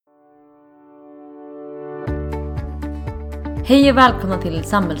Hej och välkomna till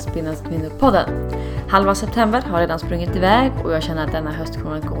Samhällsbyggnadskvinnor-podden. Halva september har redan sprungit iväg och jag känner att denna höst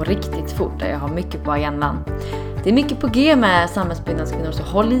kommer att gå riktigt fort där jag har mycket på agendan. Det är mycket på G med Samhällsbyggnadskvinnor, så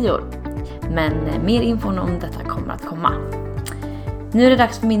håll i år. Men mer info om detta kommer att komma. Nu är det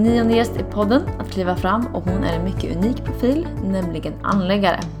dags för min 9:e gäst i podden att kliva fram och hon är en mycket unik profil, nämligen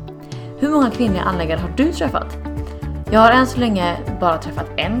anläggare. Hur många kvinnliga anläggare har du träffat? Jag har än så länge bara träffat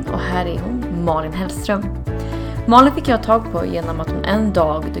en och här är hon, Malin Hellström. Malin fick jag tag på genom att hon en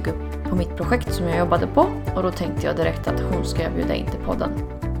dag dök upp på mitt projekt som jag jobbade på och då tänkte jag direkt att hon ska jag bjuda in till podden.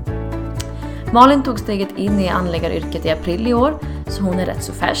 Malin tog steget in i anläggaryrket i april i år så hon är rätt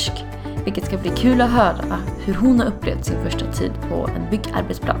så färsk, vilket ska bli kul att höra hur hon har upplevt sin första tid på en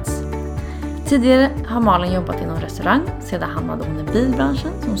byggarbetsplats. Tidigare har Malin jobbat inom restaurang, sedan hamnade hon i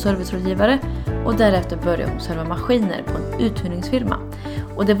bilbranschen som servicerådgivare och därefter började hon serva maskiner på en uthyrningsfirma.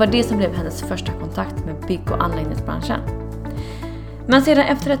 Och det var det som blev hennes första kontakt med bygg- och anläggningsbranschen. Men sedan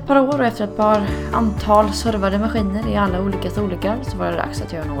efter ett par år och efter ett par antal servade maskiner i alla olika storlekar så var det dags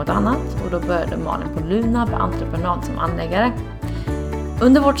att göra något annat och då började Malin på Luna på entreprenad som anläggare.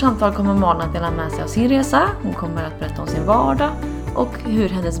 Under vårt samtal kommer Malin att dela med sig av sin resa, hon kommer att berätta om sin vardag och hur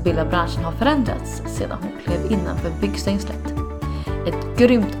hennes bild av branschen har förändrats sedan hon klev innanför byggstängslet. Ett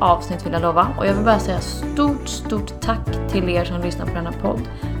grymt avsnitt vill jag lova och jag vill bara säga stort tack till er som lyssnar på denna podd,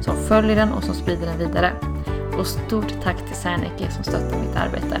 som följer den och som sprider den vidare. Och stort tack till Serneke som stöttar mitt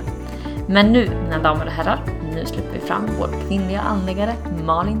arbete. Men nu, mina damer och herrar, nu släpper vi fram vår kvinnliga anläggare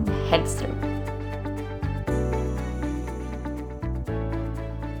Malin Hellström.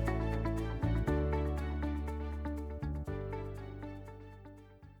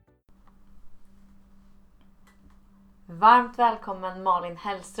 Varmt välkommen Malin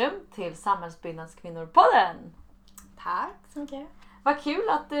Hellström till Samhällsbyggnadskvinnor-podden. Tack så mycket. Vad kul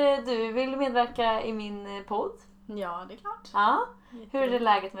att du vill medverka i min podd. Ja, det är klart. Ja. Hur är det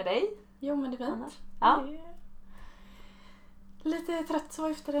läget med dig? Jo, men det är fint. Ja. Det är lite trött så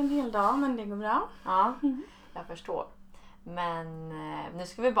efter en hel dag, men det går bra. Ja, jag förstår. Men nu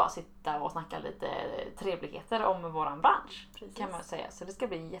ska vi bara sitta och snacka lite trevligheter om våran bransch. Precis. Kan man säga. Så det ska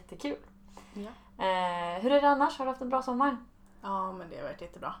bli jättekul. Ja. Hur är det annars? Har du haft en bra sommar? Ja, men det har varit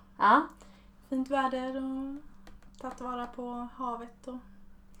jättebra. Ja. Fint väder och tagit vara på havet.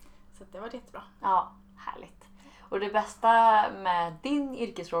 Så det har varit jättebra. Ja, härligt. Och det bästa med din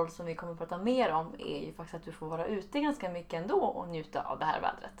yrkesroll som vi kommer att prata mer om är ju faktiskt att du får vara ute ganska mycket ändå och njuta av det här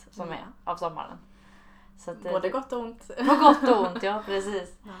vädret som är av sommaren. Så att, både gott och ont. På gott och ont, ja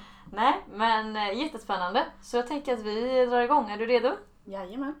precis. Ja. Nej, men jättespännande. Så jag tänker att vi drar igång. Är du redo?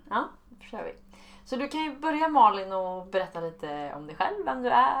 Jajamän. Ja, då kör vi. Så du kan ju börja Malin och berätta lite om dig själv, vem du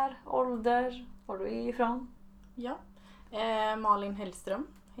är, ålder, var du är ifrån. Ja, Malin Hellström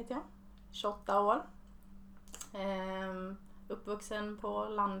heter jag, 28 år. Uppvuxen på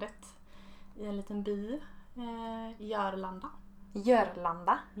landet i en liten by, Jörlanda.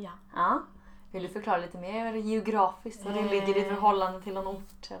 Jörlanda? Ja. Ja. Vill du förklara lite mer geografiskt vad det ligger i förhållande till någon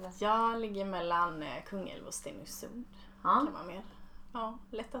ort? Eller? Jag ligger mellan Kungälv och Stenungsund. Ja. Kan man mer. Ja,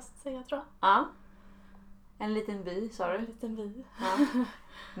 lättast säga tror jag. Ja. En liten by, sa du? En liten by. Ja.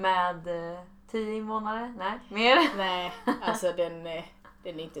 Med 10 invånare? Nej, mer? Nej, alltså den är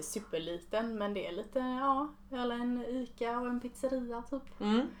inte superliten, men det är lite, eller en Ica och en pizzeria typ.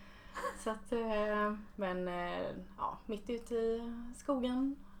 Mm. Så att, men mitt ute i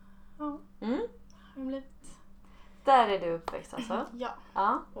skogen, har jag blivit. Där är du uppväxt alltså? Ja,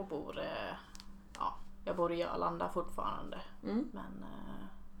 Ja. och jag bor i Jörlanda fortfarande. Mm. Men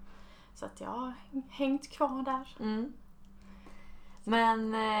så att jag har hängt kvar där. Mm.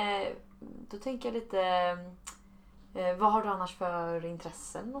 Men då tänker jag lite, vad har du annars för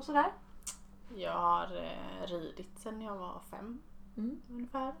intressen och sådär? Jag har ridit sedan jag var 5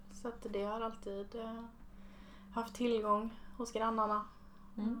 ungefär. Så att det har alltid haft tillgång hos grannarna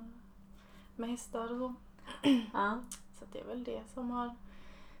med hästar och så. Ja. Så att det är väl det som har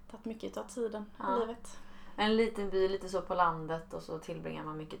tagit mycket av tiden i livet. En liten by lite så på landet och så tillbringar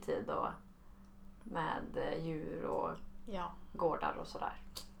man mycket tid då med djur och gårdar och sådär.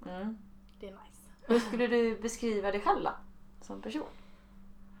 Mm. Det är nice. Hur skulle du beskriva dig själv då, som person?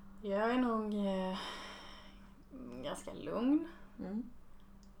 Jag är nog ganska lugn.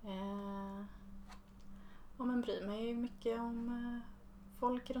 Men bryr mig mycket om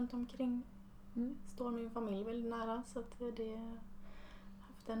folk runt omkring. Står min familj väldigt nära så att det har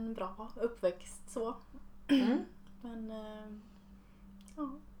haft en bra uppväxt så. Men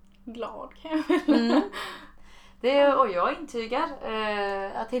glad kan jag väl. Och jag intygar.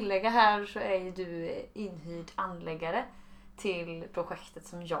 Att tillägga här så är ju du inhyrd anläggare till projektet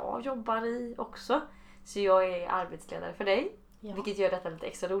som jag jobbar i också. Så jag är arbetsledare för dig. Ja. Vilket gör detta lite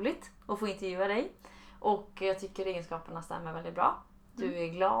extra roligt att få intervjua dig. Och jag tycker egenskaperna stämmer väldigt bra. Du är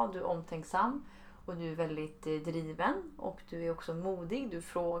glad, du är omtänksam och du är väldigt driven. Och du är också modig, du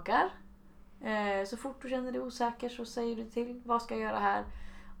frågar. Så fort du känner dig osäker så säger du till, vad ska jag göra här?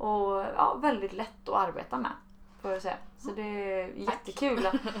 Och ja, väldigt lätt att arbeta med. Får jag säga. Så det är jättekul.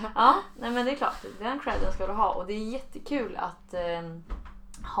 Ja, nej men det är klart, den credden ska du ha. Och det är jättekul att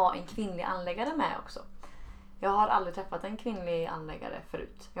ha en kvinnlig anläggare med också. Jag har aldrig träffat en kvinnlig anläggare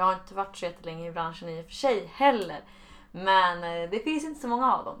förut. Jag har inte varit så jättelänge i branschen i och för sig heller. Men det finns inte så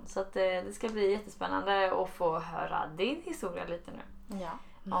många av dem. Så att, det ska bli jättespännande att få höra din historia lite nu. Ja.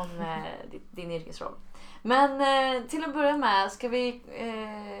 Om din yrkesroll. Men till att börja med ska vi...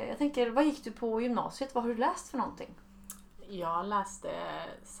 jag tänker, vad gick du på gymnasiet? Vad har du läst för någonting? Jag läste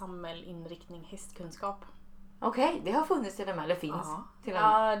samhällsinriktning hästkunskap. Okej, det har funnits till och med, eller finns Ja, till och med.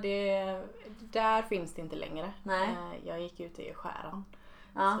 ja där finns det inte längre. Nej. Jag gick ut i Skäran.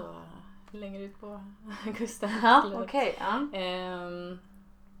 Ja. Så längre ut på kusten. Ja, okej. Ja.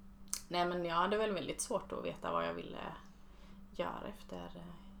 Nej men jag hade väl väldigt svårt att veta vad jag ville göra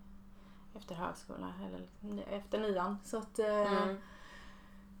efter högskolan eller efter 9:an. Så att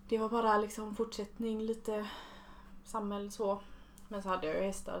det var bara liksom fortsättning lite samhäll så. Men så hade jag ju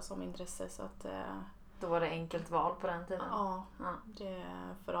hästar som intresse så att Då var det enkelt val på den tiden. ja, Ja. det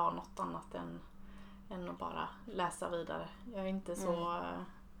för att ha något annat än att bara läsa vidare. Jag är inte så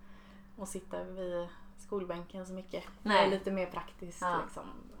att sitta vid skolbänken så mycket. Nej. Jag är lite mer praktiskt Ja. liksom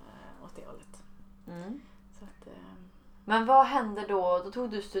åt det hållet. Mm. Så att, Men vad hände då? Då tog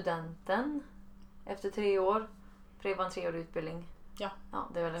du studenten efter 3 år. För det var en 3-årig utbildning. Ja. Ja,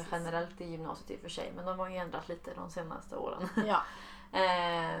 det är väl generellt i gymnasiet i och för sig. Men de har ju ändrat lite de senaste åren. ja.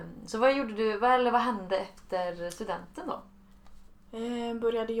 Så vad gjorde du? Vad hände efter studenten då?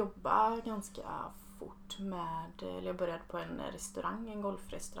 Började jobba ganska fort jag började på en restaurang, en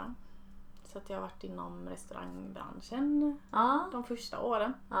golfrestaurang. Så att jag har varit inom restaurangbranschen Ja. de första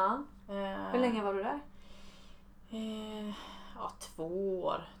åren. Ja. Hur länge var du där? 2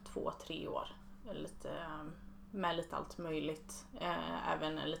 år, 2-3 år. Med lite allt möjligt.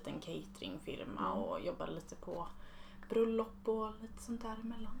 Även en liten cateringfirma och jobbade lite på bröllop och lite sånt där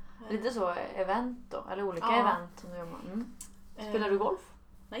emellan. Lite så event då? Eller olika Ja. event som du jobbar. Spelar du golf?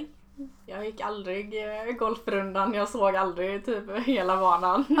 Nej. Jag gick aldrig golfrundan. Jag såg aldrig typ hela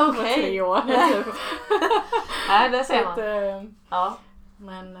banan på Okej. 3 år. Typ. Nej, det ser Så man. att, Ja.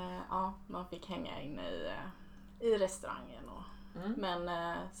 men ja, man fick hänga inne i restaurangen. Men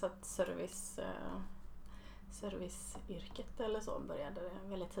så att serviceyrket eller så började det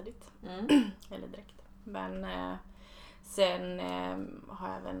väldigt tidigt. Eller direkt. Men sen har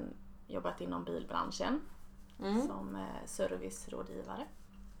jag även jobbat inom bilbranschen som servicerådgivare.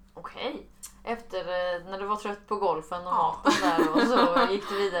 Okej. Efter när du var trött på golfen och maten där och så gick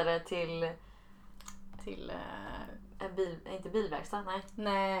du vidare till inte bilverkstad, nej.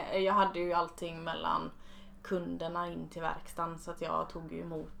 Nej, jag hade ju allting mellan kunderna in till verkstaden så att jag tog ju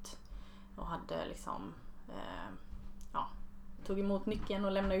emot och hade liksom tog emot nyckeln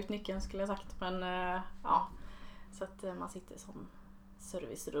och lämnade ut nyckeln skulle jag sagt. Men så att man sitter som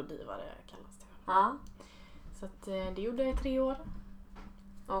servicerådgivare kallas det. Ja. Så att det gjorde jag i 3 år.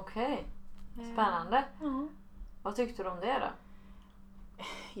 Okej. Spännande. Ja. Vad tyckte du om det då?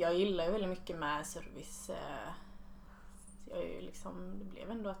 Jag gillar ju väldigt mycket med service. Jag är ju liksom, det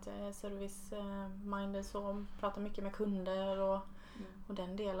blev ändå att jag är service-minded så pratar mycket med kunder och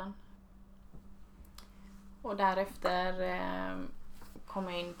den delen. Och därefter kom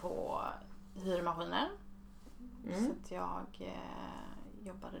jag in på hyrmaskiner. Så att jag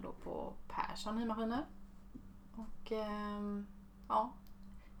jobbade då på Persson hyrmaskiner. Och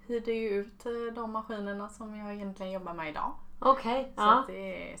hyrde ju ut de maskinerna som jag egentligen jobbar med idag. Okej. Så att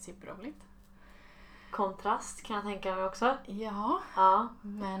det är superroligt. Kontrast kan jag tänka mig också. Ja. Ja.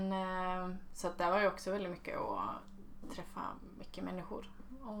 Men så att där var jag också väldigt mycket att träffa mycket människor.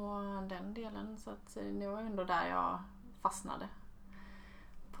 Och den delen, så att det var ändå där jag fastnade.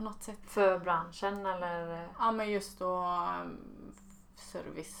 På något sätt. För branschen eller? Ja, men just då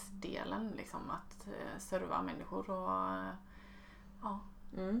servicedelen liksom. Att serva människor och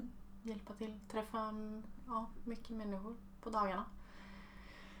hjälpa till. Träffa mycket människor på dagarna.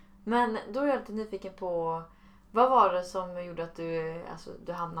 Men då är jag lite nyfiken på vad var det som gjorde att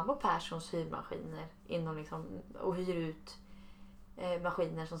du hamnade på Perssons hyrmaskiner inom liksom, och hyr ut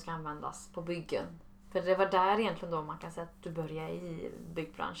maskiner som ska användas på byggen. För det var där egentligen då man kan säga att du började i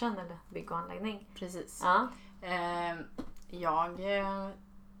byggbranschen eller bygg och anläggning. Precis. Ja. Jag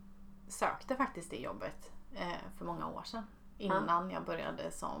sökte faktiskt det jobbet för många år sedan. innan jag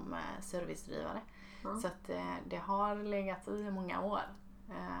började som servicedrivare. Så att det har legat i många år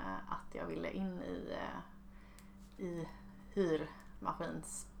att jag ville in i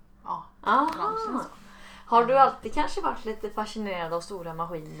hyrmaskins branschen. Så. Har du alltid kanske varit lite fascinerad av stora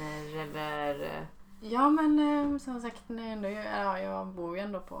maskiner eller? Ja, men som sagt, jag bor ju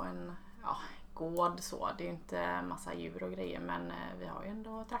ändå på en gård så. Det är ju inte massa djur och grejer, men vi har ju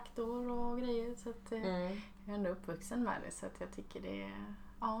ändå traktor och grejer, så att jag är ändå uppvuxen med det, så att jag tycker det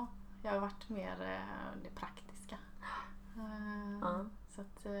jag har varit mer det praktiska. Så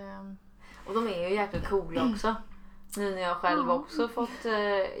att, och de är ju jäkligt coola också. Nu när jag själv också fått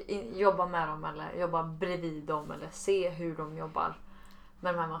jobba med dem eller jobba bredvid dem eller se hur de jobbar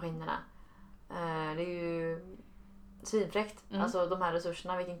med de här maskinerna. Det är ju svinfräckt. Alltså de här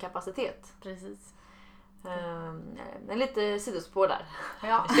resurserna, vilken kapacitet. Precis. Det är lite sidospår där.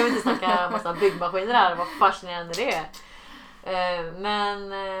 Ja. Ska vi inte snacka massa byggmaskiner här, vad fascinerande det är.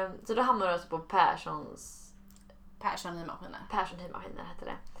 Så då hamnar du alltså på Persson Hyrmaskiner. Persson Hyrmaskiner hette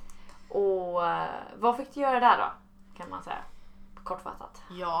det. Och vad fick du göra där då? Kan man säga. Kortfattat.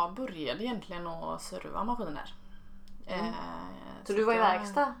 Jag började egentligen att serva maskiner. Så du var i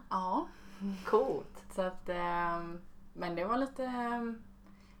verkstad? Ja. Coolt. Så att, men det var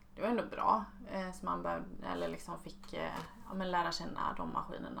det var ändå bra. Så man fick lära känna de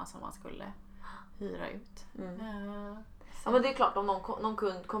maskinerna som man skulle hyra ut. Ja, men det är klart, om någon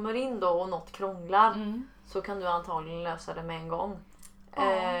kund kommer in då och något krånglar så kan du antagligen lösa det med en gång.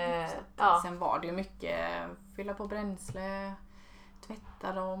 Sen var det ju mycket fylla på bränsle,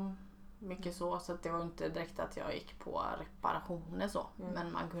 tvätta dem, mycket så att det var inte direkt att jag gick på reparationer så,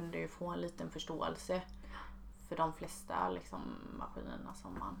 men man kunde ju få en liten förståelse för de flesta maskinerna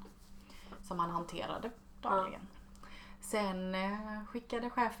som man hanterade dagligen. Sen skickade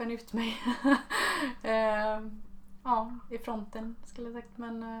chefen ut mig i fronten skulle jag sagt,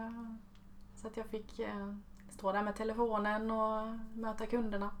 men så att jag fick stå där med telefonen och möta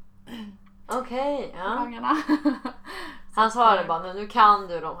kunderna. Okej, ja. Dagarna. Han svarade bara, nu kan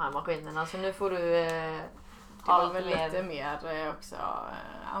du de här maskinerna så nu får du det var väl lite mer också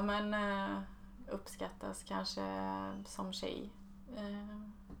uppskattas kanske som tjej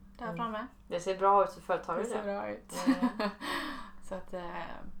där framme. Det ser bra ut för företagare. Det ser bra ut. Så att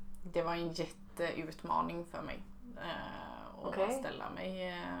det var en jätteutmaning för mig att ställa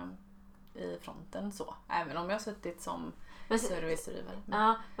mig i fronten så. Även om jag suttit som servicedrivare.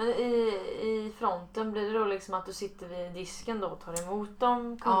 Ja, men i fronten blir det då liksom att du sitter vid disken då och tar emot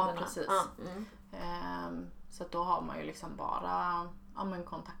de kunderna? Ja, precis. Så att då har man ju bara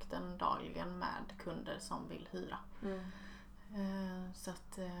kontakten dagligen med kunder som vill hyra. Så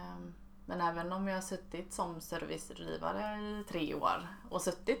att, men även om jag har suttit som servicedrivare i 3 år och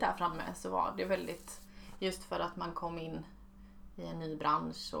suttit där framme, så var det väldigt, just för att man kom in i en ny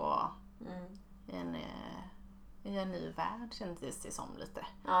bransch och i en ny värld kändes det som lite.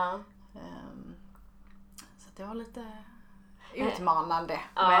 Så det var lite utmanande.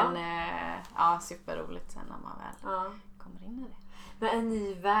 Men superroligt sen när man väl kommer in i det. Men en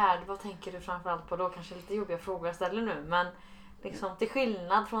ny värld, vad tänker du framförallt på då? Kanske lite jobbiga frågor jag ställer nu, men till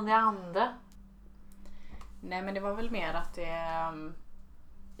skillnad från det andra? Nej, men det var väl mer att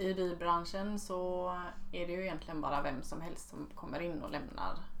i bilbranschen så är det ju egentligen bara vem som helst som kommer in och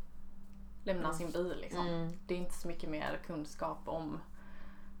lämnar sin bil. Det är inte så mycket mer kunskap om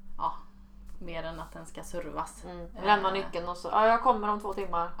mer än att den ska servas. Lämna nyckeln och så, jag kommer om 2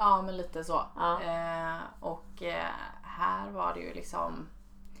 timmar. Ja, men lite så. Och här var det ju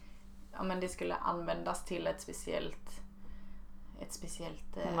men det skulle användas till ett speciellt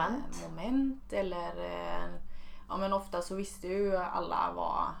moment eller men ofta så visste ju alla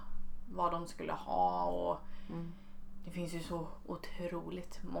vad de skulle ha, och det finns ju så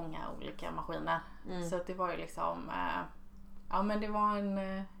otroligt många olika maskiner. Så att det var ju men det var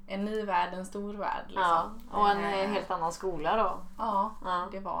en ny värld, en stor värld och en helt annan skola då.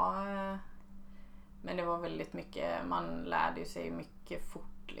 Det var men det var väldigt mycket, man lärde sig mycket fort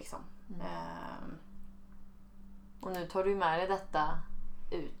och nu tar du med dig detta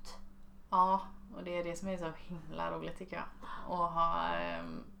ut. Ja, och det är det som är så himla roligt tycker jag. Och ha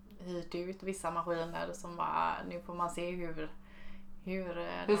hyrt ut vissa maskiner som nu får man se hur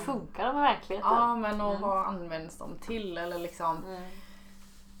funkar de verkligen? Ja, men och vad används de till, eller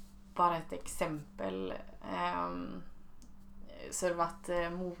bara ett exempel. Servat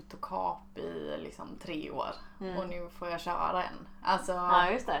motorkap i 3 år och nu får jag köra en. Alltså,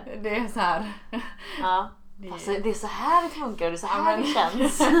 just det. Det är så här. Alltså, det är så här det funkar och det är så här det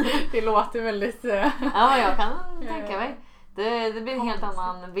känns. Det låter väldigt... Ja, jag kan tänka mig. Det blir en helt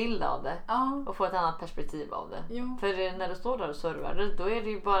annan bild av det. Ja. Och få ett annat perspektiv av det. Jo. För när du står där och servar, då är det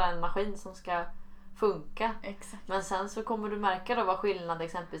ju bara en maskin som ska funka. Exakt. Men sen så kommer du märka då vad skillnad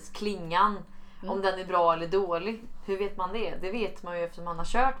exempelvis klingan, om den är bra eller dålig. Hur vet man det? Det vet man ju eftersom man har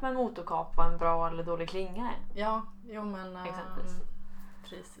kört med en motorkap vad en bra eller dålig klinga är. Ja, jo men Exempelvis.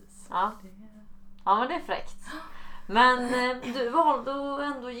 precis. Ja. Ja, men det är fräckt. Men du valde att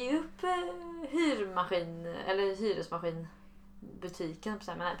ändå ge upp hyrmaskin eller hyresmaskinbutiken,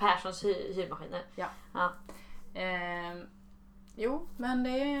 men Perssons hyrmaskiner. Ja. Ja. Jo,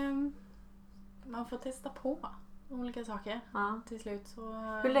 men man får testa på olika saker. Ja. Till slut så...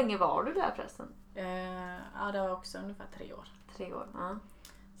 Hur länge var du där förresten? Ja, det var också ungefär 3 år. 3 år. Ja.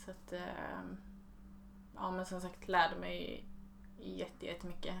 Så att... ja, men som sagt lärde mig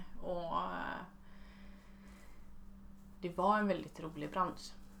jättemycket. Och det var en väldigt rolig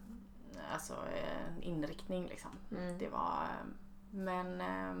bransch. Alltså en inriktning liksom. Det var... Men...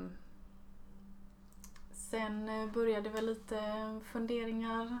 sen började väl lite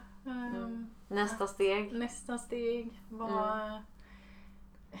funderingar. Nästa steg? Nästa steg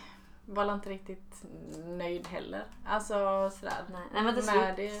var inte riktigt nöjd heller. Alltså sådär. Nej, men till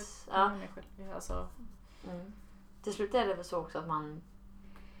med slut... det med mig själv. Alltså. Till slut är det väl så också att man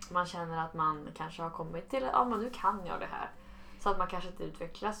känner att man kanske har kommit till men nu kan jag det här. Så att man kanske inte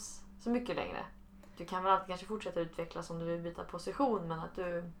utvecklas så mycket längre. Du kan väl alltid kanske fortsätta utvecklas om du vill byta position, men att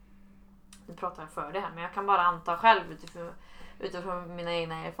du pratar för det här. Men jag kan bara anta själv utifrån mina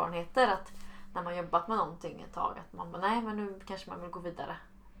egna erfarenheter att när man jobbat med någonting ett tag att man bara, nej men nu kanske man vill gå vidare.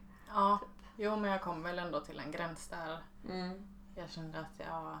 Ja, jo men jag kom väl ändå till en gräns där jag kände att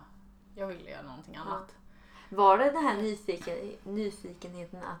jag ville göra någonting annat. Var det den här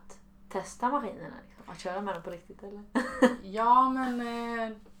nyfikenheten att testa maskinerna? Liksom? Att köra med dem på riktigt eller? Ja, men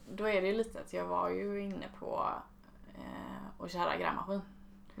då är det lite att jag var ju inne på att köra grävmaskin.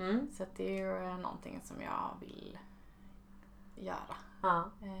 Så att det är ju någonting som jag vill göra. Ja.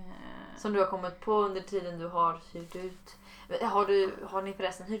 Som du har kommit på under tiden du har hyrt ut. Har ni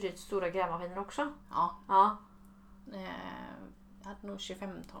förresten hyrt ut stora grävmaskiner också? Ja. Ja. Jag hade nog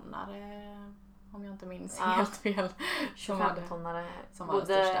 25-tonnare om jag inte minns helt fel. 25-tonnare. Som var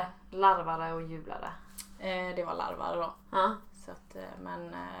både den största. larvare och hjulare. Det var larvare då. Ja. Så att,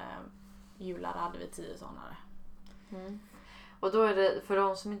 men hjulare hade vi 10-tonnare. Och då är det för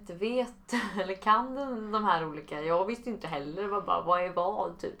de som inte vet eller kan de här olika. Jag visste inte heller vad är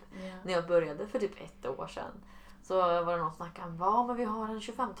vad typ. När jag började för typ 1 år sedan. Så var det någon som snackade om men vi har en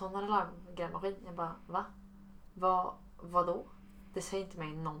 25-tonnare larmgrävmaskin. Jag bara, va? Vadå? Det säger inte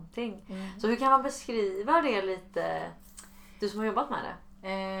mig någonting. Så hur kan man beskriva det lite? Du som har jobbat med det.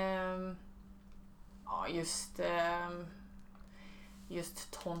 Ja,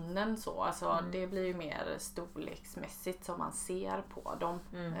 just tonnen så. Alltså det blir ju mer storleksmässigt som man ser på dem.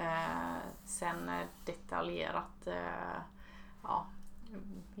 Sen detaljerat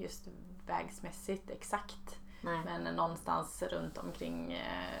just vägsmässigt exakt. Nej. Men någonstans runt omkring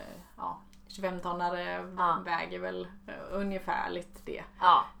 25-tonnare väger väl ungefärligt det.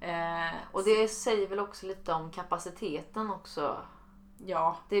 Ja. Och det säger väl också lite om kapaciteten också.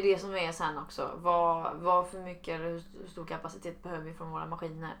 Ja. Det är det som är sen också. Vad för mycket eller hur stor kapacitet behöver vi från våra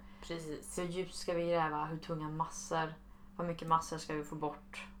maskiner? Precis. Hur djupt ska vi gräva? Hur tunga massor? Vad mycket massor ska vi få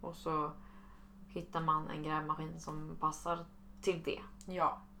bort? Och så hittar man en grävmaskin som passar till det.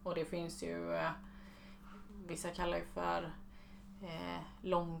 Ja, och det finns ju vissa kallar ju för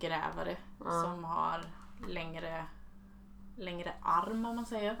långgrävare som har längre arm om man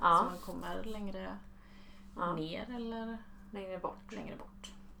säger. Så man kommer längre ner eller längre bort.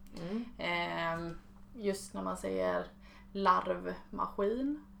 Just när man säger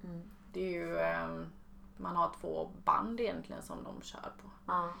larvmaskin, det är ju man har 2 band egentligen som de kör på.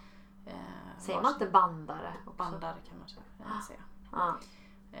 Säger man inte bandare också? Bandare kan man säga.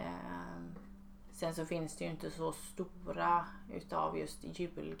 Sen så finns det ju inte så stora utav just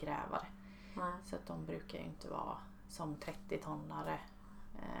hjulgrävare. Så att de brukar ju inte vara som 30-tonnare.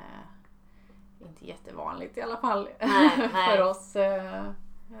 Inte jättevanligt i alla fall. Nej. För oss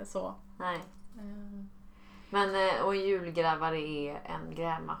så. Nej. Men och hjulgrävare är en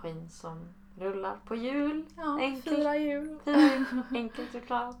grävmaskin som rullar på hjul. Ja, enkelt. 4 hjul. Enkelt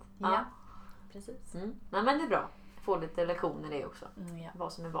förklarat. Ja, precis. Nej, men det är bra. Få lite lektioner i det också.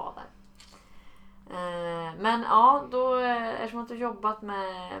 Vad som är vad där. Men då eftersom att du jobbat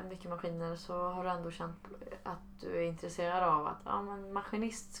med mycket maskiner så har du ändå känt att du är intresserad av att men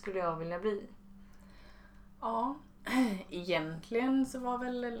maskinist skulle jag vilja bli. Ja, egentligen så var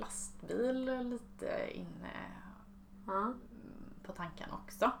väl lastbil lite inne på tanken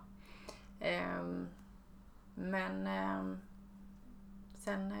också. Men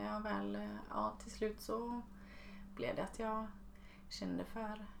sen när jag väl, till slut så blev det att jag kände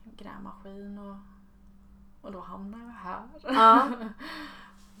för grävmaskin och då hamnade jag här. Ja.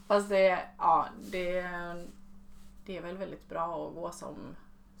 Fast det är väl väldigt bra att gå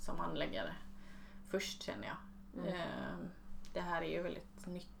som anläggare först, känner jag. Det här är ju väldigt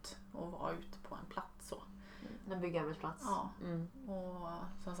nytt att vara ute på en plats så. En byggarbetsplats. Ja. Och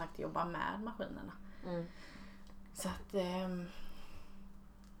som sagt jobba med maskinerna. Så att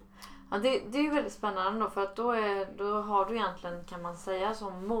ja, det är ju väldigt spännande då, för att då har du egentligen, kan man säga,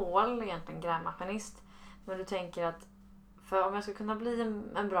 som mål egentligen grävmaskinist. Men du tänker att för om jag ska kunna bli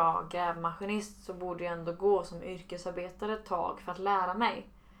en bra grävmaskinist så borde jag ändå gå som yrkesarbetare ett tag för att lära mig.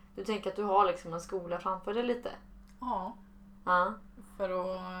 Du tänker att du har liksom en skola framför dig lite? Ja. För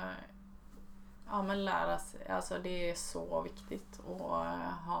att men lära sig. Alltså det är så viktigt att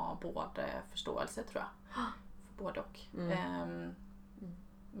ha både förståelse, tror jag. För både och.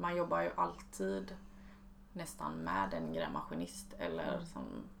 Man jobbar ju alltid nästan med en grävmaskinist. Eller som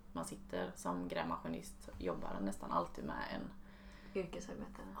man sitter som grävmaskinist, jobbar nästan alltid med en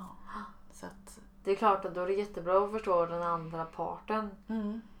yrkesarbetare. Ja. Så att det är klart att då är det jättebra att förstå den andra parten.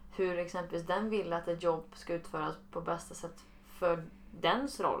 Hur exempelvis den vill att ett jobb ska utföras på bästa sätt för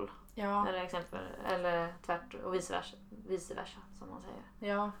dens roll. Ja. Eller tvärt och vice versa som man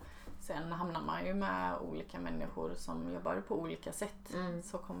säger. Ja. Sen hamnar man ju med olika människor som jobbar på olika sätt.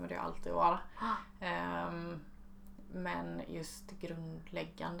 Så kommer det alltid vara. Men just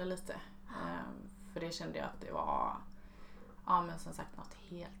grundläggande lite. För det kände jag att det var men som sagt något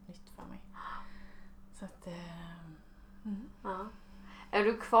helt nytt för mig. Så att Ja. Är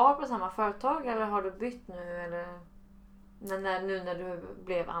du kvar på samma företag eller har du bytt nu, eller när du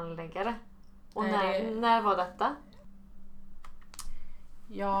blev anläggare? Och när var detta?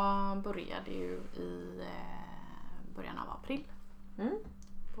 Jag började ju i början av april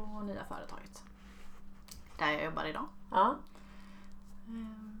på nya företaget. Där jag jobbar idag. Ja.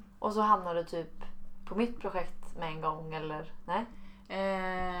 Och så hamnade du typ på mitt projekt med en gång, eller? Nej?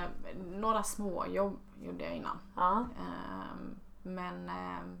 Några små jobb gjorde jag innan. Ja. Men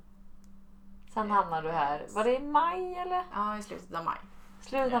sen hamnade du här. Var det i maj eller? Ja, i slutet av maj.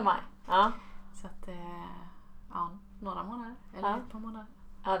 Slutet av maj. Ja. Så att några månader eller ett par månader.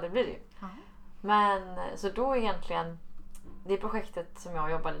 Ja, det blir det ju. Ja. Men så då egentligen det projektet som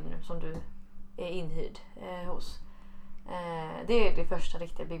jag jobbar i nu, som du är inhyrd hos. Det är det första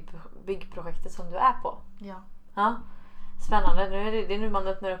riktiga byggprojektet som du är på. Ja. Ja. Spännande. Nu är det nu man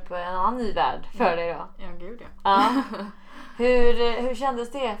öppnar upp en annan ny värld för dig då. Ja, gud ja. Ja. Hur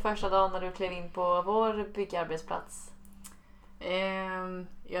kändes det första dagen när du klev in på vår byggarbetsplats?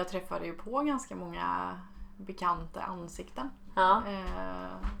 Jag träffade ju på ganska många bekanta ansikten. Ja.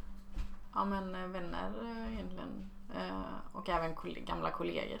 Men vänner egentligen. Och även gamla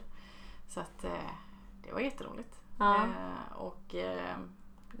kollegor. Så att det var jätteroligt. Ja.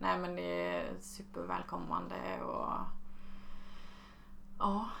 Nej, men det är supervälkommande och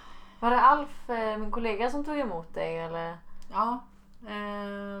ja. Var det Alf, min kollega, som tog emot dig eller? Ja.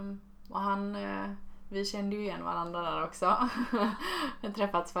 Och han vi kände ju igen varandra där också. Vi har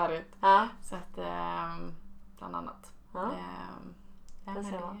träffats förut. Ja. Så att bland annat. Ja.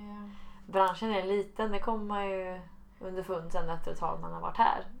 Men branschen är liten, det kommer man ju underfund sen efter ett tag man har varit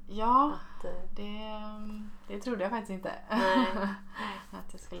här. Ja, att, det trodde jag faktiskt inte. Nej.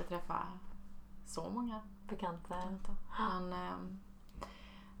 Att jag skulle träffa så många bekanta.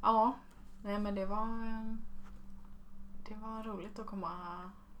 Men men det var roligt att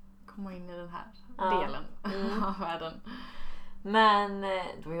komma in i den här delen av världen. Men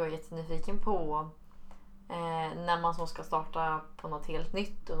då är jag jättenyfiken på när man så ska starta på något helt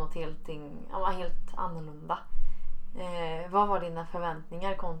nytt och något helt annorlunda. Vad var dina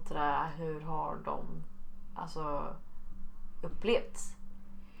förväntningar kontra hur har de upplevts?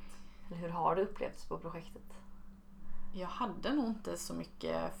 Eller hur har det upplevts på projektet? Jag hade nog inte så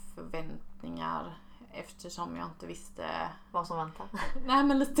mycket förväntningar eftersom jag inte visste vad som väntade. Nej,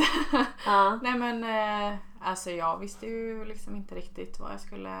 men lite. Ja. Nej, men jag visste ju liksom inte riktigt vad jag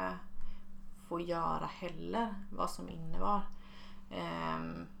skulle få göra heller, vad som innebar.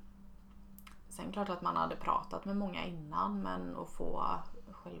 Sen klart att man hade pratat med många innan, men att få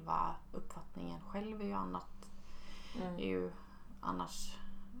själva uppfattningen själv är ju annat. Är ju annars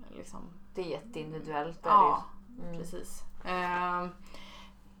liksom. Det är jätteindividuellt. Ja, precis.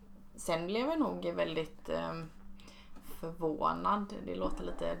 Sen blev jag nog väldigt förvånad. Det låter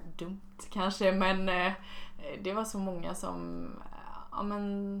lite dumt kanske, men det var så många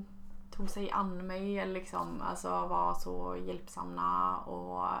som tog sig an mig liksom, var så hjälpsamma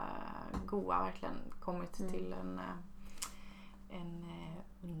och goa verkligen kommit till en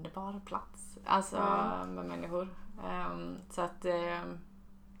underbar plats. Alltså med människor. Så att...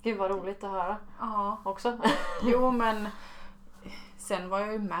 Gud vad roligt att höra. Ja. Också. Jo, men sen var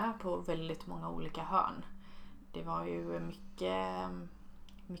jag ju med på väldigt många olika hörn. Det var ju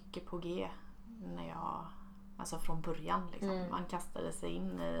mycket på G när jag, alltså från början liksom. Man kastade sig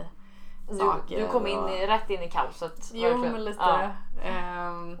in i saker. Du kom rätt in i kaoset. Jo, men lite.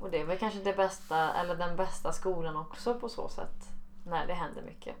 Och det är väl kanske det bästa, eller den bästa skolan också på så sätt. När det händer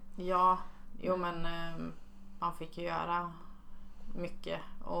mycket. Ja, jo men man fick ju göra mycket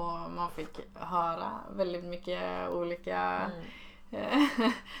och man fick höra väldigt mycket olika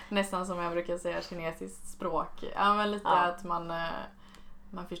nästan som jag brukar säga kinesiskt språk. Ja, men lite att man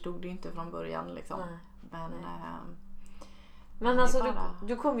förstod det inte från början liksom. Men alltså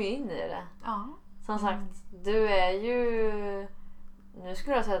du kom ju in i det. Ja. Som sagt, du är ju, nu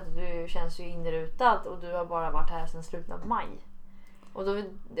skulle jag säga att du känns ju inrutad och du har bara varit här sedan slutet av maj. Och då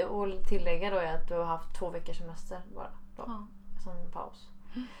vill tillägga då är att du har haft 2 veckors semester bara då, som paus.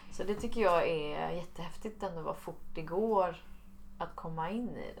 Så det tycker jag är jättehäftigt ändå vad fort det går att komma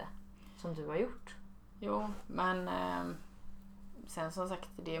in i det som du har gjort. Jo, men sen som sagt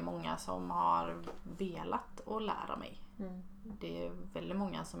det är många som har velat att lära mig. Det är väldigt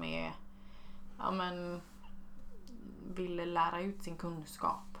många som är vill lära ut sin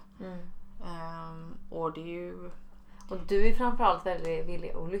kunskap. Och det är ju... Och du är framförallt väldigt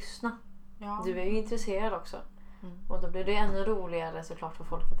villig att lyssna. Ja. Du är ju intresserad också. Och då blir det ännu roligare såklart för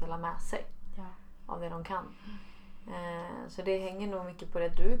folk att dela med sig av det de kan. Så det hänger nog mycket på det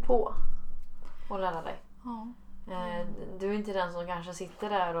du är på och lära dig. Du är inte den som kanske sitter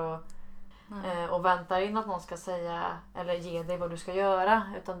där och väntar in att någon ska säga eller ge dig vad du ska göra.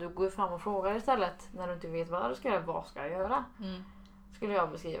 Utan du går fram och frågar istället när du inte vet vad du ska göra. Vad ska jag göra? Skulle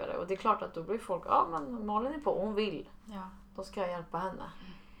jag beskriva det. Och det är klart att då blir folk, men Malin är på, hon vill. Ja. Då ska jag hjälpa henne.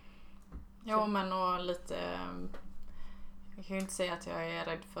 Jo, men och lite... Jag kan ju inte säga att jag är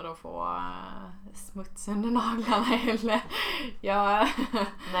rädd för att få smuts under naglarna heller.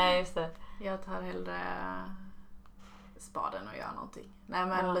 Nej, just det. Jag tar hellre spaden och gör någonting. Nej,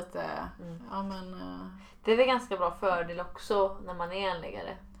 men lite... Ja, men... Det är väl ganska bra fördel också när man är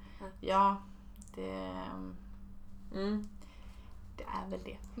anläggare. Ja, det... Det är väl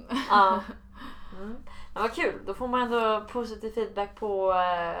det. Ja. Men vad kul. Då får man ändå positiv feedback på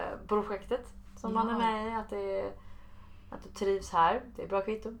projektet som man är med i. Att du trivs här. Det är bra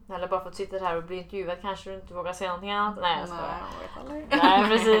kvitto. Eller bara för att du sitter här och blir intervjuad kanske du inte vågar säga någonting annat. Nej, jag skojar. Nej,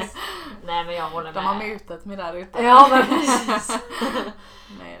 precis. Nej, men jag håller med. De har mutat mig där ute. Ja, men precis.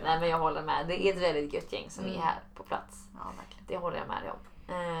 Nej, men jag håller med. Det är ett väldigt gött gäng som är här på plats. Ja, verkligen. Det håller jag med dig om.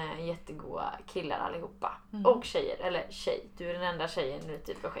 Jättegoda killar allihopa. Och tjejer. Eller tjej. Du är den enda tjejen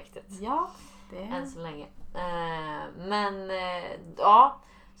ute i projektet. Ja, det är... Än så länge. Men ja,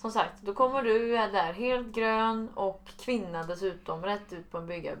 som sagt, då kommer du där helt grön och kvinna dessutom rätt ut på en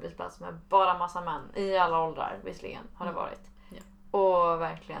byggarbetsplats med bara massa män i alla åldrar visserligen har det varit. Ja. Och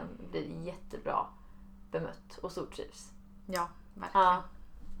verkligen blir jättebra bemött och stortrivs. Ja, verkligen. Ja.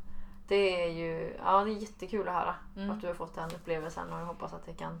 Det är ju det är jättekul att höra att du har fått den upplevelsen och jag hoppas att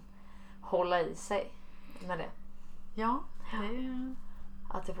det kan hålla i sig med det. Ja, det...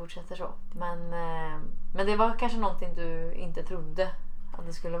 Att det fortsätter så. Men det var kanske någonting du inte trodde att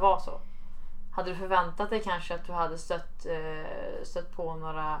det skulle vara så. Hade du förväntat dig kanske att du hade stött på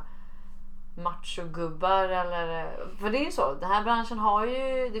några machogubbar eller... För det är ju så. Den här branschen har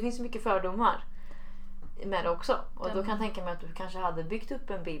ju... Det finns mycket fördomar med det också. Och då kan jag tänka mig att du kanske hade byggt upp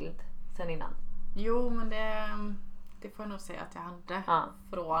en bild sen innan. Jo, men det får jag nog säga att jag hade.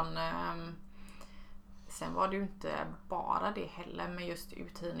 Från... Sen var det ju inte bara det heller, men just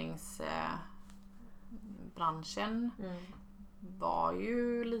uthyrningsbranschen var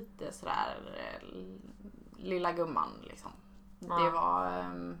ju lite sådär lilla gumman liksom. Det var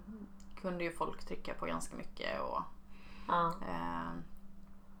kunde ju folk trycka på ganska mycket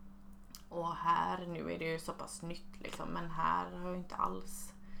och här nu är det ju så pass nytt liksom, men här har jag inte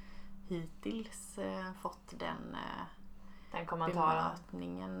alls hittills fått den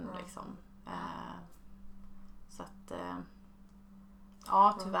bemötningen liksom. Så att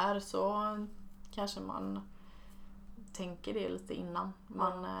tyvärr så kanske man tänker det lite innan.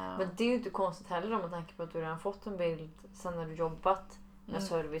 Men det är ju inte konstigt heller om man tänker på att du redan fått en bild sen när du jobbat med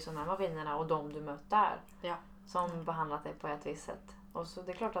service och med maskinerna och de du mött där. Ja. Som behandlat dig på ett visst sätt. Och så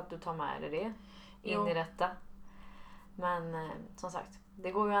det är klart att du tar med dig det in i detta. Men som sagt,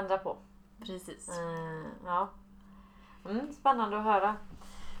 det går ju att ändra på. Precis. Spännande att höra.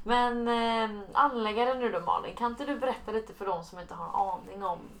 Men anläggare nu då Malin, kan inte du berätta lite för de som inte har en aning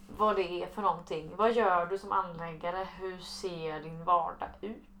om vad det är för någonting? Vad gör du som anläggare? Hur ser din vardag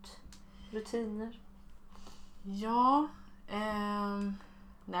ut? Rutiner? Ja,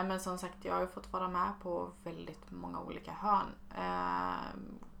 nej men som sagt jag har ju fått vara med på väldigt många olika hörn.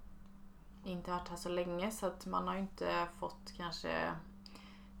 Inte varit här så länge så att man har ju inte fått kanske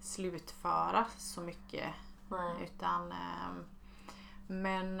slutföra så mycket. Nej. Utan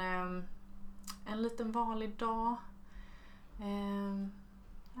men en liten vanlig dag.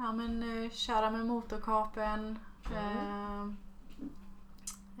 Ja men köra med motorkapen.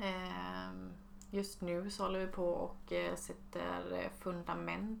 Just nu så håller vi på och sätter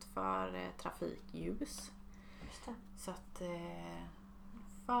fundament för trafikljus. Just det. Så att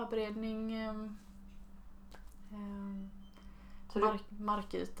förberedning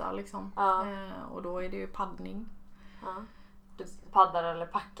markyta liksom. Ja. Och då är det ju paddning. Ja. Du paddar eller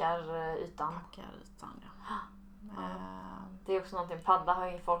packar ytan? Packar ytan, ja. Det är också någonting, padda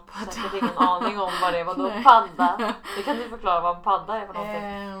har ju folk säkert ingen aning om vad det är. Vadå padda? Det kan du förklara vad en padda är för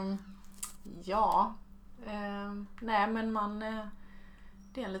någonting. Ja. Nej men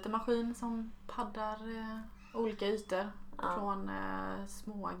det är en liten maskin som paddar olika ytor. Ja. Från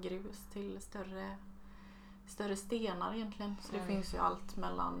små grus till större stenar egentligen. Så det finns ju allt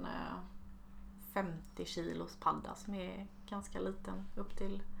mellan 50 kilos padda som är ganska liten upp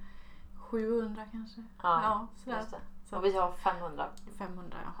till 700 kanske. Ja, sådär. just det. Så Och vi har 500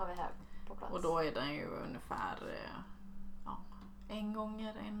 ja. har vi här på plats. Och då är den ju ungefär 1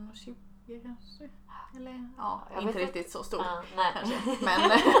 gånger 1,20 kanske. Eller Jag inte vet riktigt så stor. Nej. Kanske. Men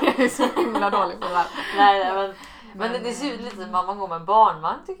jag är så himla dålig på det här. Nej, men det ser ut lite som att man går med en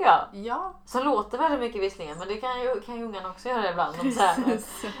barnvagn tycker jag. Ja. Som låter väldigt mycket visserligen, men det kan ju ungarna också göra ibland.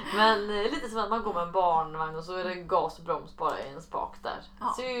 Men lite som att man går med en barnvagn och så är det gas och broms bara i en spak där. Ja.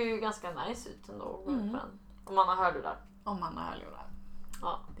 Det ser ju ganska nice ut ändå att gå med den. Om man har hörlurar. Om man har hörlurar.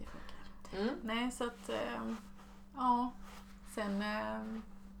 Ja. Det funkar. Nej, så att sen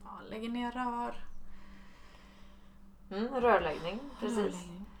lägger ner rör. Rörläggning, precis.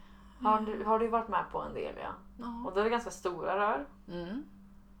 Rörläggning. Har du varit med på en del, ja. Ja. Och då är det ganska stora rör.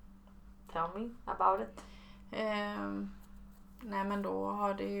 Tell me about it. Nej men då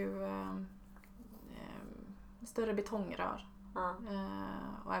har det ju större betongrör.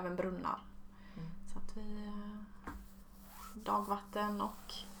 Och även brunnar. Så att vi dagvatten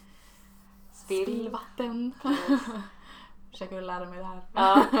och spillvatten. Försöker lära mig det här.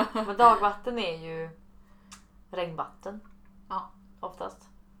 Ja, men dagvatten är ju regnvatten. Ja. Oftast.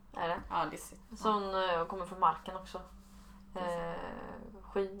 Är det? Ja, det är Som kommer från marken också.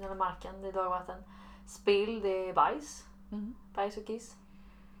 Skyn eller marken, det är dagvatten. Spill, det är bajs. Bajs och kiss.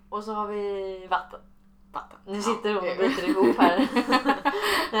 Och så har vi vatten. Nu sitter hon och byter ihop här.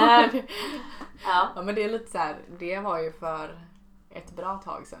 Ja, men det är lite så här, det var ju för ett bra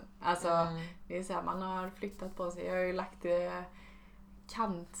tag sedan. Alltså, det är så här, man har flyttat på sig. Jag har ju lagt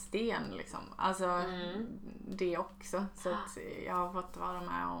kantsten liksom. Alltså, det också. Så att jag har fått vara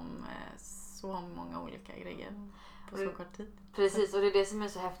med om så många olika grejer på så kort tid. Precis, och det är det som är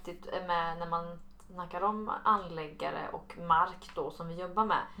så häftigt med när man snackar om anläggare och mark då som vi jobbar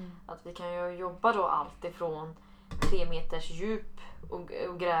med. Att vi kan ju jobba då allt ifrån 3 meters djup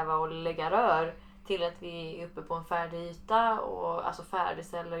och gräva och lägga rör till att vi är uppe på en färdig yta och alltså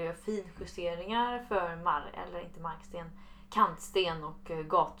färdigställer och gör finjusteringar för eller inte marksten, kantsten och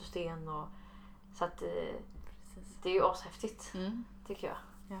gatusten och så att det är ju ashäftigt tycker jag.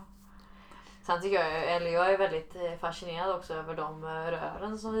 Ja. Sen tycker jag är väldigt fascinerad också över de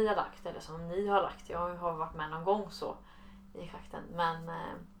rören som vi har lagt eller som ni har lagt. Jag har varit med någon gång så i schakten. Men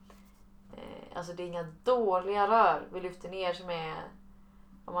alltså det är inga dåliga rör vi lyfter ner som är,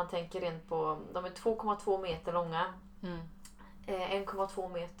 om man tänker rent på, de är 2,2 meter långa.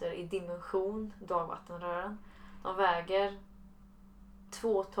 1,2 meter i dimension, dagvattenrören. De väger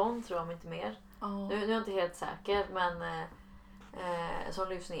 2 ton tror jag, om inte mer. Nu är jag inte helt säker, men som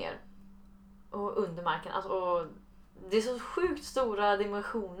lyfts ner. Och under marken. Alltså, och det är så sjukt stora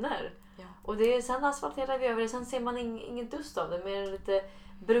dimensioner. Ja. Och det är, sen asfalterar vi över det. Sen ser man ingen dust av det. Mer lite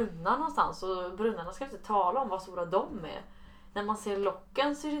brunnar någonstans. Och brunnarna ska inte tala om vad stora de är. När man ser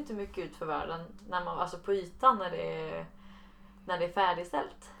locken ser det inte mycket ut för världen. Alltså på ytan när det är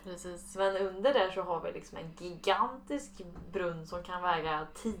färdigställt. Precis. Men under där så har vi liksom en gigantisk brunn som kan väga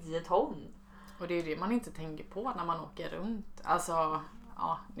 10 ton. Och det är det man inte tänker på när man åker runt. Alltså,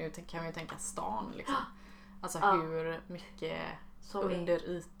 nu kan vi ju tänka stan liksom. Alltså hur mycket som under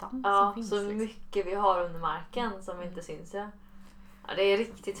ytan som finns. Så liksom. Mycket vi har under marken som inte syns. Ja, det är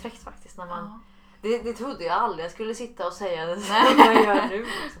riktigt fräckt faktiskt när man Det trodde jag aldrig jag skulle sitta och säga det som jag gör nu.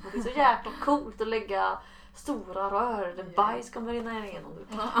 Det är så jäkla coolt att lägga stora rör där bajs kommer rinna igenom.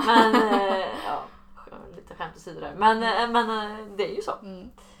 Men ja, lite skämt åsido där. Men det är ju så.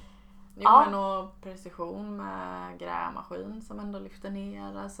 Ja, men och precision med grävmaskin som ändå lyfter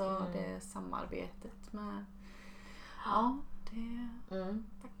ner. Alltså det samarbetet med... Ja, det är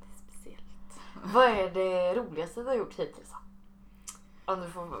faktiskt speciellt. Vad är det roligaste du har gjort hittills? Om du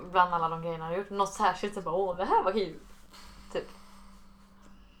får bland alla de grejerna du har gjort. Något särskilt så bara, det här var kul. Typ.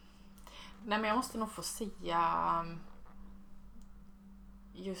 Nej, men jag måste nog få säga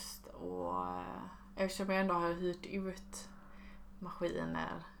just och eftersom jag ändå har hyrt ut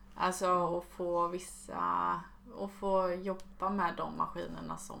maskiner. Alltså att få få jobba med de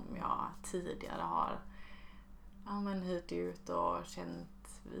maskinerna som jag tidigare har hyrt ut och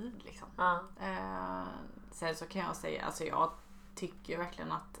känt vid liksom. Sen så kan jag säga, alltså jag tycker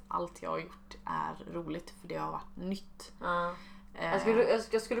verkligen att allt jag har gjort är roligt för det har varit nytt.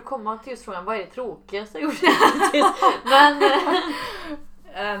 Jag skulle komma till just frågan, vad är det tråkigaste jag gjort hittills? Men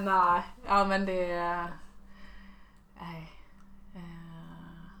nej, ja men det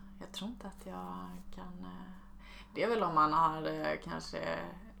jag tror inte att jag kan. Det är väl om man har kanske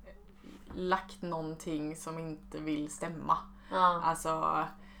lagt någonting som inte vill stämma. Alltså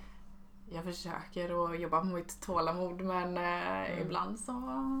jag försöker att jobba på mitt tålamod men ibland så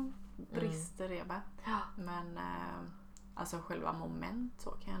brister det med. Men alltså själva moment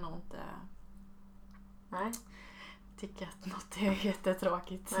så kan jag nog inte tycka att något är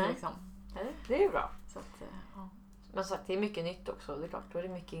jättetråkigt. Liksom. Det är ju bra. Så att, Men sagt, det är mycket nytt också. Det är klart, då är det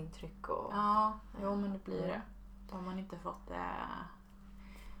mycket intryck. Och... Jo men det blir det. Då har man inte fått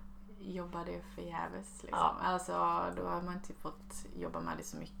jobba det förgäves. Liksom. Alltså, då har man inte fått jobba med det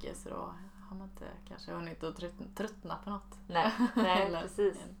så mycket så då har man inte kanske hunnit att tröttna på något. Nej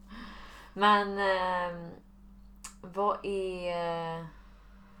precis. Men vad är,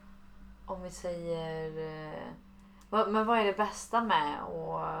 om vi säger, vad är det bästa med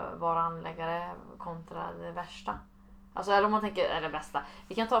att vara anläggare kontra det värsta? Alltså eller om man tänker, är det bästa.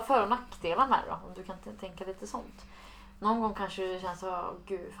 Vi kan ta för- och nackdelar med det då, om du kan tänka lite sånt. Någon gång kanske det känns så,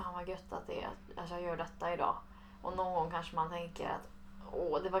 gud fan vad gött att det är att jag gör detta idag. Och någon gång kanske man tänker att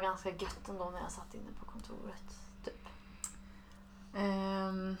det var ganska gött ändå när jag satt inne på kontoret. Typ.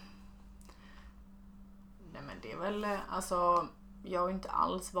 Nej men det är väl, alltså jag är inte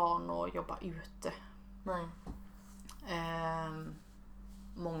alls van att jobba ute. Nej.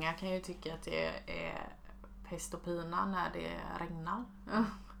 Många kan ju tycka att det är pest och pina när det regnar.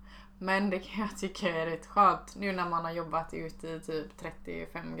 Men det kan jag tycka är rätt skönt nu när man har jobbat ute i typ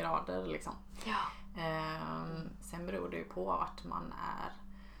 35 grader liksom. Sen beror det ju på vart man är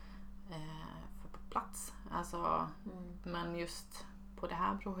på plats. Alltså, men just på det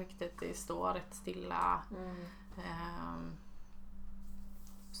här projektet det står rätt stilla.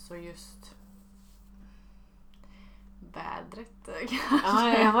 Så just vädret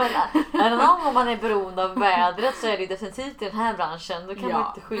om man är beroende av vädret så är det definitivt i den här branschen. Då kan man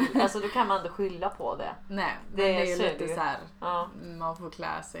inte skylla, alltså, då kan man inte skylla på det. Nej, det är ju lite så här. Man får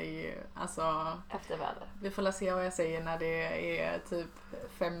klä sig alltså, efter väder. Vi får se vad jag säger när det är typ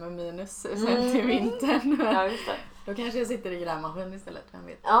 5 minus sen till vintern. Ja, just det. Då kanske jag sitter i grävmaskin istället, vem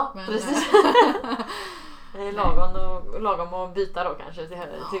vet. Ja, men, precis. Det är lagom att byta då kanske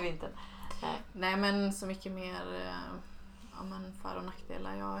till vintern. Nej men så mycket mer för- och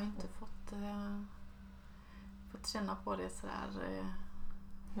nackdelar. Jag har inte fått känna på det sådär.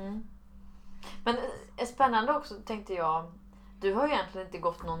 Men spännande också tänkte jag. Du har ju egentligen inte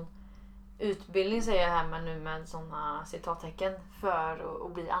gått någon utbildning säger jag här men nu med sådana citattecken för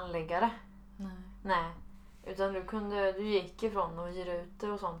att bli anläggare. Nej. Utan du gick ifrån att hyra ut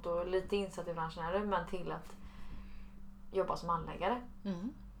det och sånt och lite insatt i branschen är det, men till att jobba som anläggare.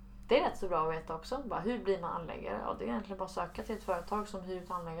 Det är rätt så bra att veta också. Bara, hur blir man anläggare? Ja, det är egentligen bara att söka till ett företag som hyr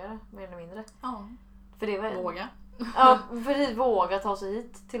ut anläggare, mer eller mindre. Ja. För det var, våga. Ja, för att våga ta sig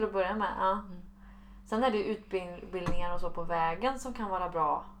hit till att börja med. Ja. Sen är det utbildningar och så på vägen som kan vara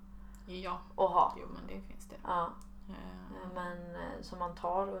bra att ha. Jo, men det finns det. Ja. Men som man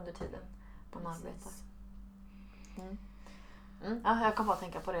tar under tiden man arbetar. Ja, jag kan bara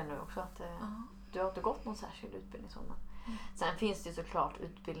tänka på det nu också. Att, du har inte gått någon särskild utbildning sådana. Sen finns det såklart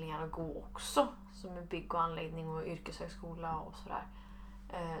utbildningar att gå också. Som är bygg- och anläggning och yrkeshögskola och sådär.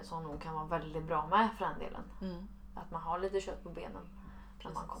 Som nog kan vara väldigt bra med för den delen. Att man har lite kött på benen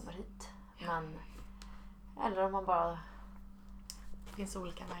när man kommer hit. Men, eller om man bara... Det finns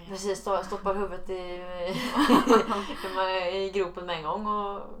olika vägar. Precis, stoppar huvudet i gropen med en gång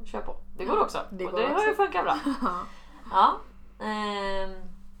och kör på. Det går också. Det har ju funkat bra. Ja.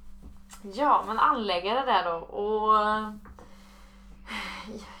 Ja, men anläggare där då. Och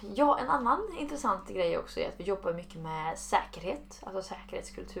ja, en annan intressant grej också är att vi jobbar mycket med säkerhet. Alltså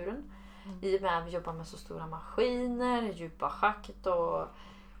säkerhetskulturen. I och med att vi jobbar med så stora maskiner, djupa schakt och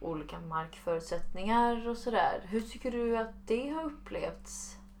olika markförutsättningar och sådär. Hur tycker du att det har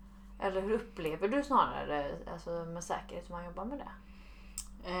upplevts? Eller hur upplever du snarare alltså med säkerhet hur man jobbar med det?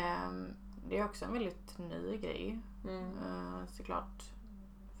 Det är också en väldigt ny grej. Såklart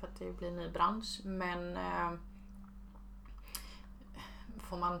för att det blir en ny bransch. Men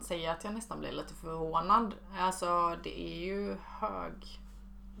får man säga att jag nästan blir lite förvånad. Alltså det är ju hög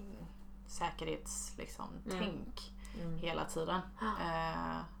säkerhets liksom, tänk hela tiden.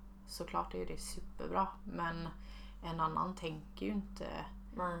 Såklart är det superbra. Men en annan tänker ju inte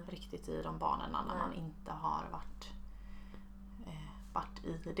riktigt i de banorna när man inte har varit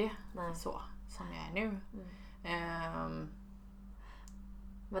i det så som jag är nu.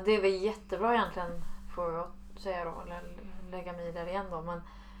 Men det är väl jättebra egentligen får jag säga då, eller lägga mig där igen då, men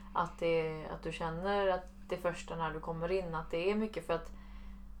att du känner att det första när du kommer in att det är mycket för att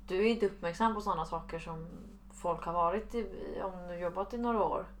du är inte uppmärksam på sådana saker som folk har varit om du jobbat i några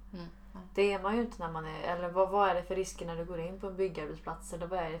år. Det är man ju inte när man är, eller vad är det för risker när du går in på en byggarbetsplats eller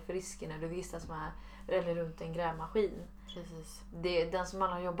vad är det för risker när du vistas med eller runt en grävmaskin. Precis. Den som man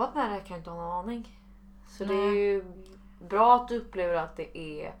har jobbat med det kan ju inte ha någon aning. Så det är ju bra att du upplever att det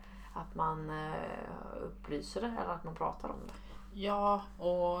är att man upplyser det eller att man pratar om det. Ja,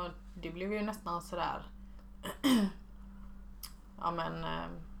 och det blev ju nästan sådär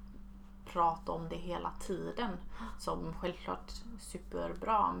prata om det hela tiden som självklart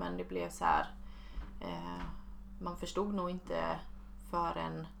superbra, men det blev så här man förstod nog inte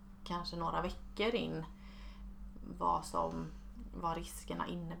förrän kanske några veckor in vad riskerna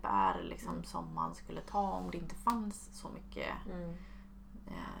innebär liksom, som man skulle ta om det inte fanns så mycket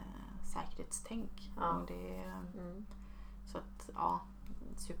säkerhetstänk. Så att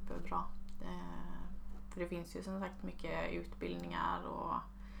superbra. För det finns ju som sagt mycket utbildningar och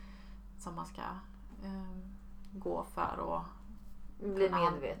som man ska gå för att bli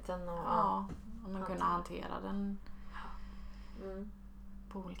medveten och om man kunna hantera den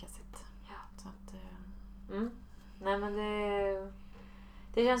på olika sätt. Så att, Nej men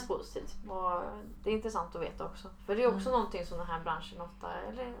det känns positivt och det är intressant att veta också. För det är också någonting som den här branschen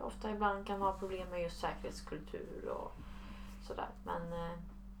ofta ibland kan ha problem med just säkerhetskultur och sådär. Men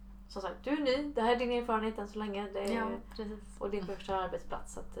som sagt, du är ny. Det här är din erfarenhet än så länge. precis. Och din första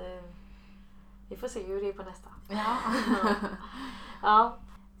arbetsplats. Så att, vi får se hur det är på nästa. Ja.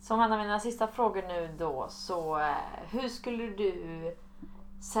 Som en av mina sista frågor nu då. Så hur skulle du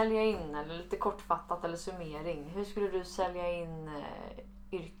sälja in, eller lite kortfattat eller summering. Hur skulle du sälja in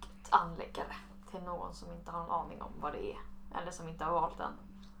yrket anläggare till någon som inte har en aning om vad det är? Eller som inte har valt den?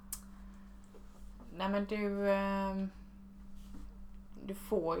 Nej men du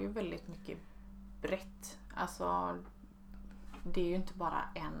får ju väldigt mycket brett. Alltså det är ju inte bara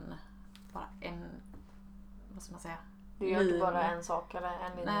en vad ska man säga? Du gör inte bara en sak eller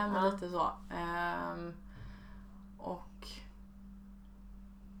en linje. Nej men lite så. Och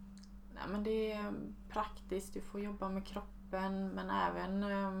men det är praktiskt. Du får jobba med kroppen men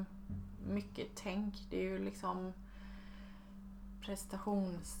även mycket tänk. Det är ju liksom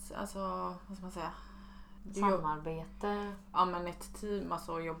alltså vad ska man säga? Samarbete. Ja men ett team,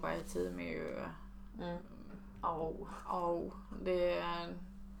 alltså jobba i team är ju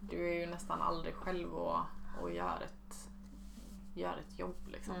du är ju nästan aldrig själv och gör ett jobb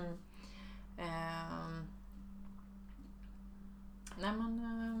liksom. Nej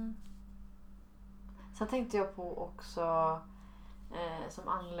men sen tänkte jag på också som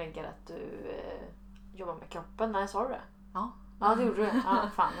anläggare att du jobbar med kroppen. Nej, sa du det? Ja. Ja, det gjorde du. Ja,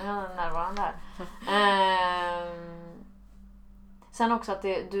 fan, jag har närvarande där. Sen också att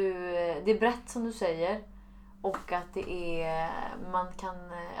det är brett som du säger. Och att man kan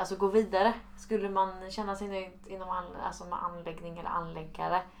alltså gå vidare. Skulle man känna sig nöjd inom med anläggning eller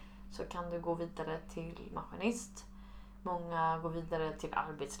anläggare så kan du gå vidare till maskinist. Många går vidare till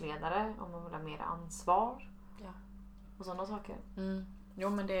arbetsledare om man vill ha mer ansvar. Ja. Och sådana saker. Jo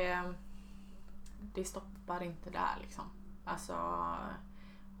men det stoppar inte där liksom. Alltså,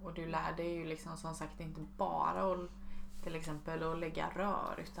 och du lär dig ju liksom som sagt inte bara till exempel att lägga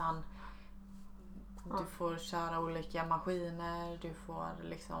rör utan du får köra olika maskiner, du får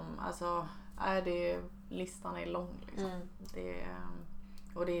liksom, alltså listan är lång liksom.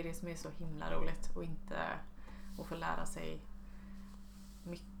 Och det är det som är så himla roligt och inte att få lära sig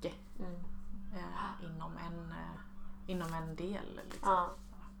mycket inom en del liksom. Ja.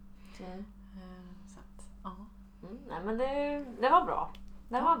 Så att, Nej men det var bra.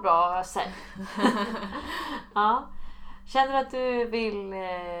 Det var bra säg. Ja. Känner du att du vill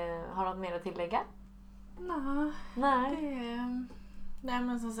ha något mer att tillägga? Nej. Nej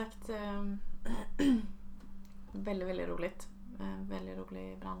men som sagt väldigt, väldigt roligt. Väldigt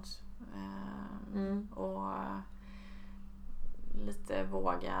rolig bransch. Och lite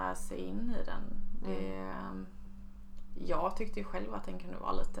våga sig in i den. Jag tyckte ju själv att den kunde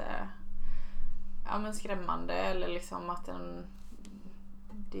vara lite skrämmande, eller liksom att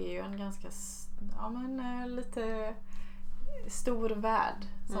det är ju en ganska lite stor värld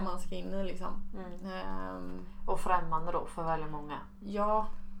som man ska in i liksom. Och främmande då för väldigt många. Ja,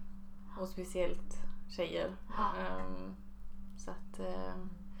 och speciellt tjejer. Så att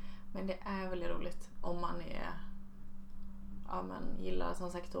men det är väldigt roligt om man gillar som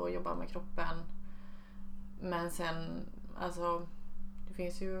sagt att jobba med kroppen. Men sen alltså det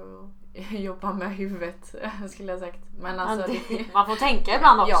finns ju jobba med huvudet skulle jag sagt. Men alltså man får tänka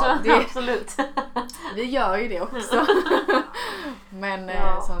ibland också. Ja, absolut. Vi gör ju det också. Men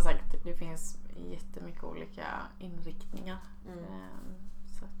som sagt det finns jättemycket olika inriktningar.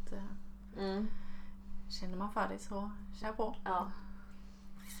 Så att känner man för det så kör på. Ja.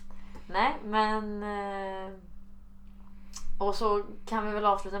 Nej, men och så kan vi väl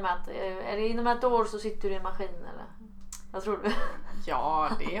avsluta med att är det inom ett år så sitter du i en maskin eller? Vad tror du? Ja,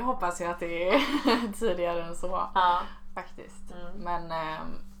 det hoppas jag att det är tidigare än så. Ja. Faktiskt. Men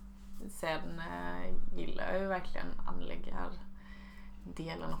sen gillar jag ju verkligen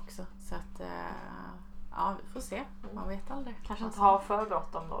anläggardelen också. Så att vi får se. Man vet aldrig. Kanske inte ha för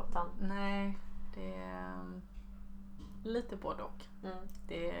bråttom då. Utan... Nej, det är lite både och.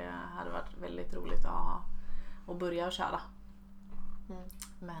 Det hade varit väldigt roligt att börja köra.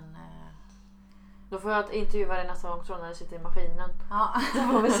 Men då får jag intervjua dig nästa gång när du sitter i maskinen. Ja. Så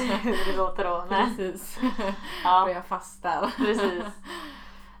får vi se hur det låter då. Precis. Då är jag fast där. Precis.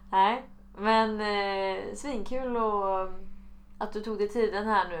 Nej, men svinkul och att du tog dig tiden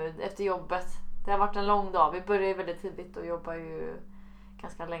här nu efter jobbet. Det har varit en lång dag. Vi började väldigt tidigt och jobbar ju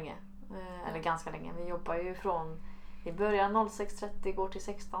ganska länge. Eller ganska länge. Vi jobbar ju i början 06:30 går till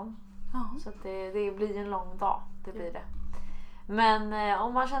 16. Så att det blir en lång dag. Det blir det. Men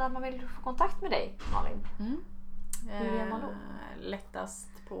om man känner att man vill få kontakt med dig, Malin. Hur gör man då? Lättast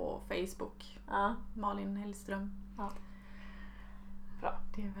på Facebook. Malin Hellström. Ja. Bra.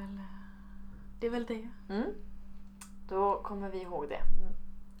 Det är väl det. Då kommer vi ihåg det.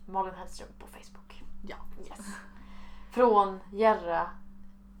 Malin Hellström på Facebook. Ja. Yes. Från Jörlanda.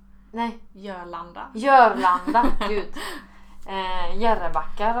 Gud.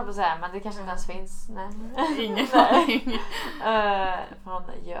 Järrebackar på säga, men det kanske inte ens finns. Nej. Ingen. Från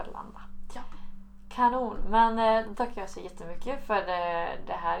Jörlanda. Ja. Kanon. Men då tackar jag så jättemycket för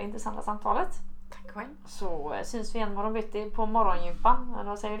det här intressanta samtalet. Tack själv. Så syns vi igen morgonbitti på morgongympan. Eller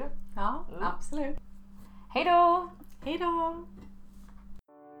vad säger du? Ja, absolut. Hej då! Hej då!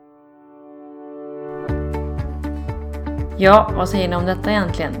 Ja, vad säger ni om detta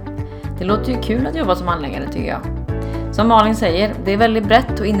egentligen? Det låter ju kul att jobba som anläggare tycker jag. Som Malin säger, det är väldigt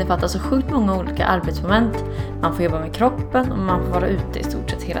brett och innefattar så sjukt många olika arbetsmoment. Man får jobba med kroppen och man får vara ute i stort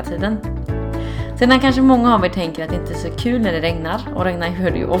sett hela tiden. Sedan kanske många av er tänker att det inte är så kul när det regnar. Och regnar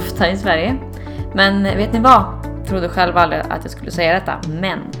gör det ju ofta i Sverige. Men vet ni vad? Jag trodde själv aldrig att jag skulle säga detta.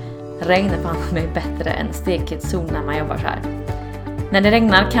 Men regn är fan mig bättre än stekhet sol när man jobbar så här. När det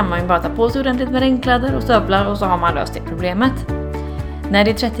regnar kan man ju bara ta på sig ordentligt med regnkläder och stövlar och så har man löst det problemet. När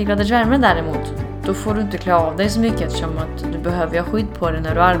det är 30 graders värme däremot, då får du inte klä av dig så mycket eftersom att du behöver ha skydd på dig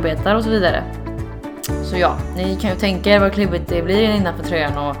när du arbetar och så vidare. Så ja, ni kan ju tänka er vad klibbigt det blir innanför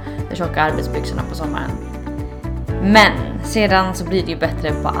tröjan och de tjocka arbetsbyxorna på sommaren. Men sedan så blir det ju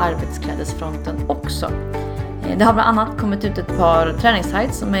bättre på arbetsklädesfronten också. Det har bland annat kommit ut ett par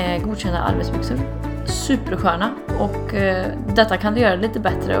träningstights som är godkända arbetsbyxor. Supersköna och detta kan du göra lite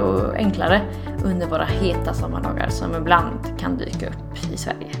bättre och enklare under våra heta sommardagar som ibland kan dyka upp i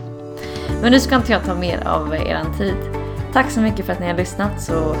Sverige. Men nu ska inte jag ta mer av eran tid. Tack så mycket för att ni har lyssnat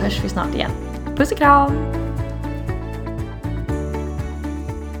så hörs vi snart igen. Puss och kram!